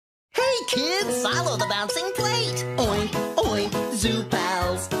Kids, follow the bouncing plate. Oink, oink,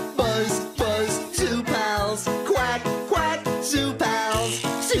 ZooPals. Buzz, buzz, ZooPals. Quack, quack, ZooPals.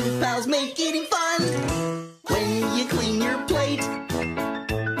 ZooPals make eating fun. When you clean your plate,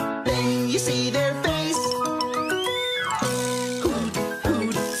 then you see their face. Hoot,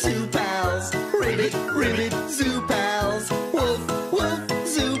 hoot, ZooPals. Ribbit, ribbit, ZooPals. Woof, woof,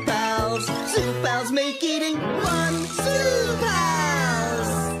 ZooPals. ZooPals make eating fun. ZooPals!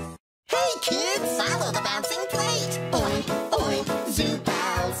 Hey kids, follow the bouncing plate. Oink, oink,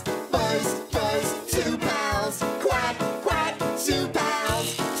 ZooPals. Buzz, buzz, ZooPals. Quack, quack, ZooPals.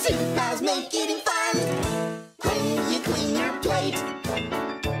 ZooPals make eating fun. When you clean your plate,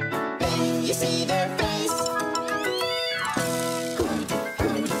 then you see their face. Hoot,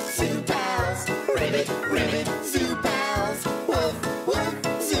 hoot, ZooPals. Ribbit, ribbit, ZooPals. Woof, woof,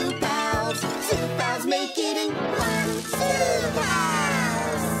 ZooPals. ZooPals make eating fun. ZooPals!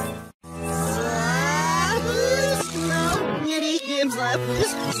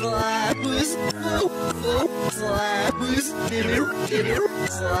 Slappers, oh, oh, slappers,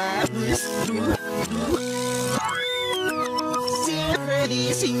 slappers,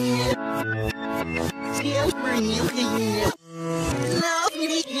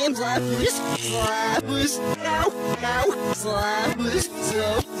 slappers, ow, ow, slappers, so,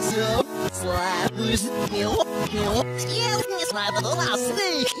 slappers, slap the last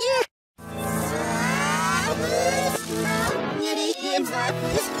thing,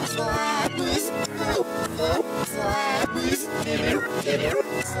 slappers, slappers, oh, oh, slappers,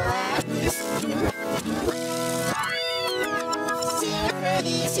 slappers,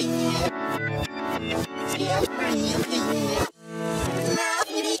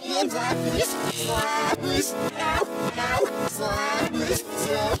 slappers, ow, ow,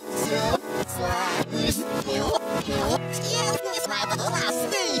 slappers, so, slappers, slap the last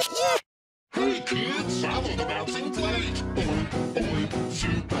thing, Hey kids, follow the bouncing plate. Oink, oink,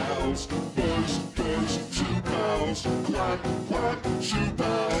 ZooPals. Buzz, buzz, ZooPals. Quack, quack,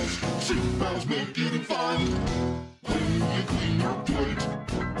 ZooPals. ZooPals make eating fun. When you clean your plate,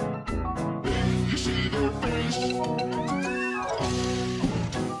 then you see their face.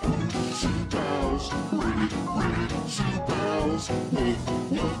 ZooPals. Ribbit, ribbit, ZooPals. Woof,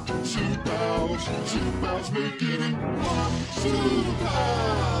 woof, ZooPals. ZooPals make eating fun.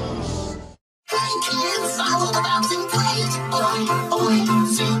 ZooPals. Hey kids, follow the bouncing plate. Oink, oink,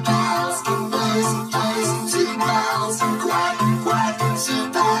 ZooPals. Buzz, buzz, ZooPals. Quack, quack,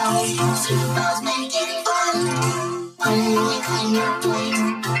 ZooPals. ZooPals make eating fun. When you clean your plate,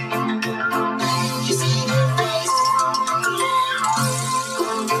 then you see their face.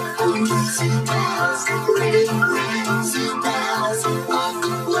 Hoot, hoot, ZooPals. Ribbit, ribbit, ZooPals. Woof,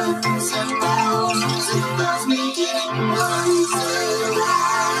 woof, ZooPals. ZooPals make eating fun.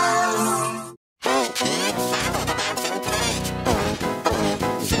 ZooPals! Follow the bouncing plate. Oink, oink,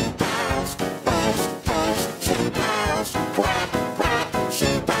 ZooPals. Buzz, buzz, ZooPals. Quack, quack,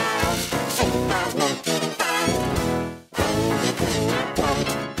 ZooPals. ZooPals make eating fun. When you clean your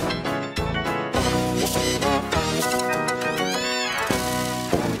plate, then you see their face.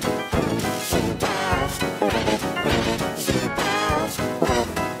 Hoot, hoot, ZooPals. Ribbit, ribbit, ZooPals. Woof,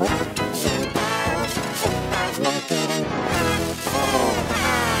 woof, ZooPals. ZooPals make eating fun.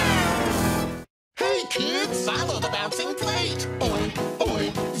 ZooPals! Kids, follow the bouncing plate. Oink,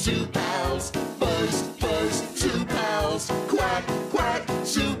 oink, ZooPals. Buzz, buzz, ZooPals. Quack, quack,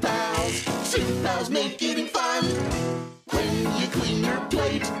 ZooPals. ZooPals make eating fun. When you clean your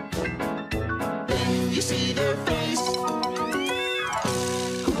plate, then you see their face.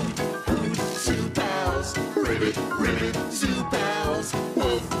 Hoot, hoot, ZooPals. Ribbit, ribbit, ZooPals.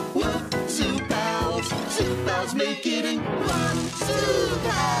 Woof, woof, ZooPals. ZooPals make eating fun.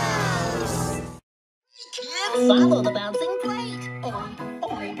 Hey kids, follow the bouncing plate. Oink,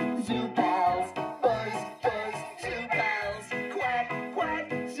 oink, ZooPals. Buzz, buzz, ZooPals. Quack, quack,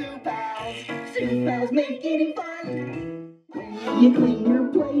 ZooPals. ZooPals make eating fun. When you clean your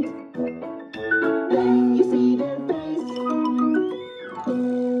plate,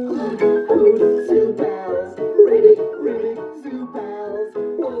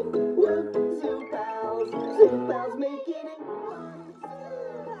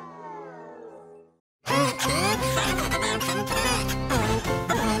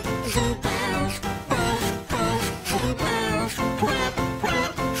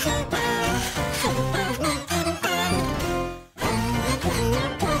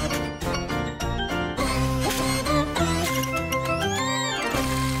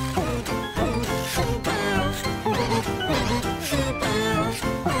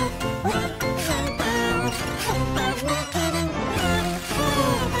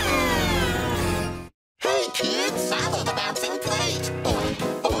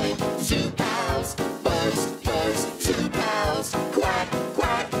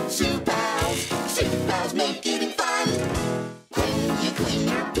 clean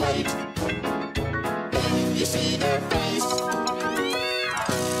your plate, then you see their face.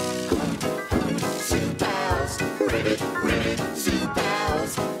 ZooPals, ribbit, ribbit,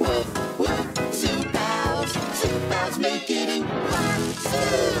 ZooPals. Woof, woof, ZooPals. ZooPals make eating fun.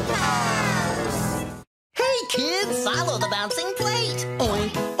 ZooPals! Hey kids, follow the bouncing plate.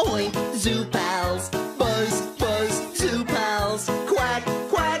 Oink, oink, ZooPals. Buzz, buzz, ZooPals. Quack,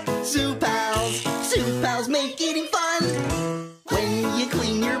 quack, ZooPals. ZooPals make eating fun. When you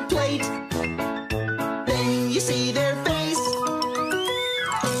clean your plate, then you see their face.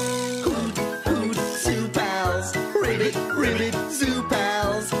 Hoot, hoot, ZooPals. Ribbit, ribbit,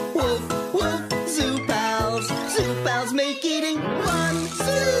 ZooPals. Woof, woof, ZooPals. ZooPals make eating fun.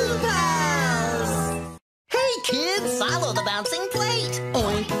 ZooPals! Hey kids, follow the bouncing plate.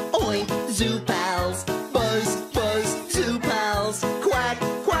 Oink, oink, ZooPals. Buzz, buzz, ZooPals. Quack,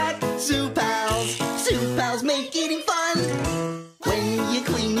 quack, ZooPals. ZooPals make eating fun. When you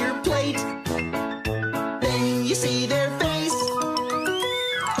clean your plate, then you see their face.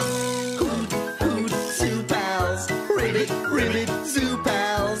 Hoot, hoot, ZooPals. Ribbit, ribbit,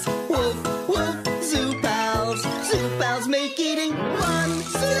 ZooPals. Woof, woof, ZooPals. ZooPals make eating fun.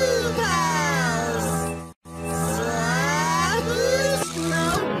 ZooPals! Slabus, no,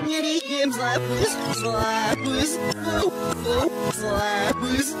 yitty, him, slabus, slabus, oh, oh,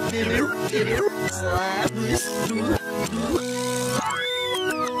 slabus, dinner, dinner, slabus, do, do.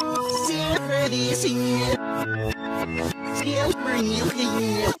 This here, still bring you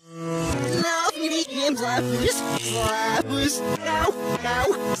here. Now, yitty, him, slabus, slabus, ow, ow,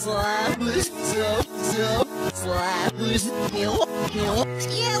 slabus, so, slabus, no,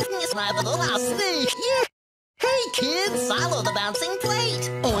 still, slabus, the last thing, yeah. Hey kids, follow the bouncing plate.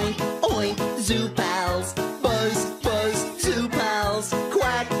 Oink, oink, ZooPals. Buzz, buzz, ZooPals.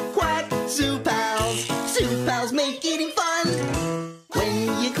 Quack, quack, ZooPals. ZooPals make eating fun.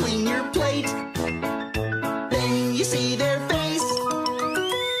 When you clean your plate, then you see their face.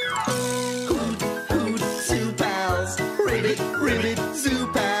 Hoot, hoot, ZooPals. Ribbit, ribbit,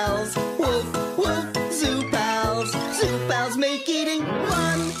 ZooPals. Woof, woof, ZooPals. ZooPals make eating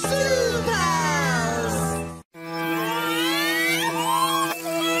fun. ZooPals!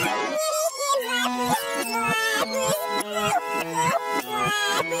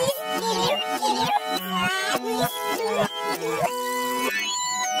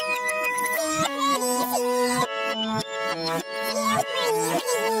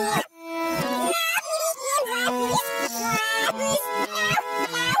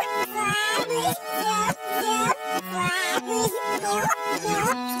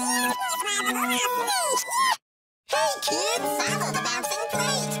 Hey kids, follow the bouncing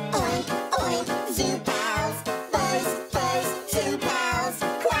plate. Oink, oink, ZooPals. Buzz, buzz, ZooPals.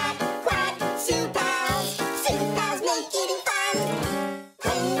 Quack, quack, ZooPals. ZooPals make eating fun.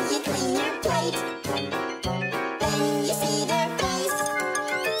 When you clean your plate, then you see their face.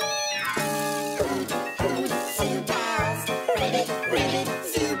 Hoot, hoot, ZooPals. Ribbit, ribbit,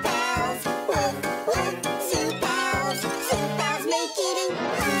 ZooPals. Woof, woof, ZooPals. ZooPals make eating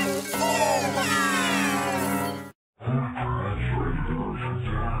fun. ZooPals!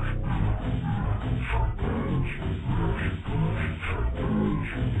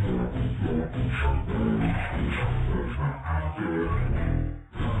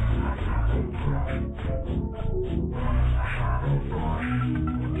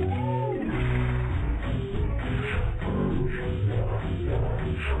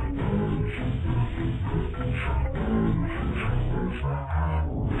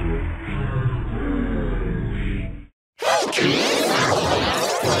 Hey,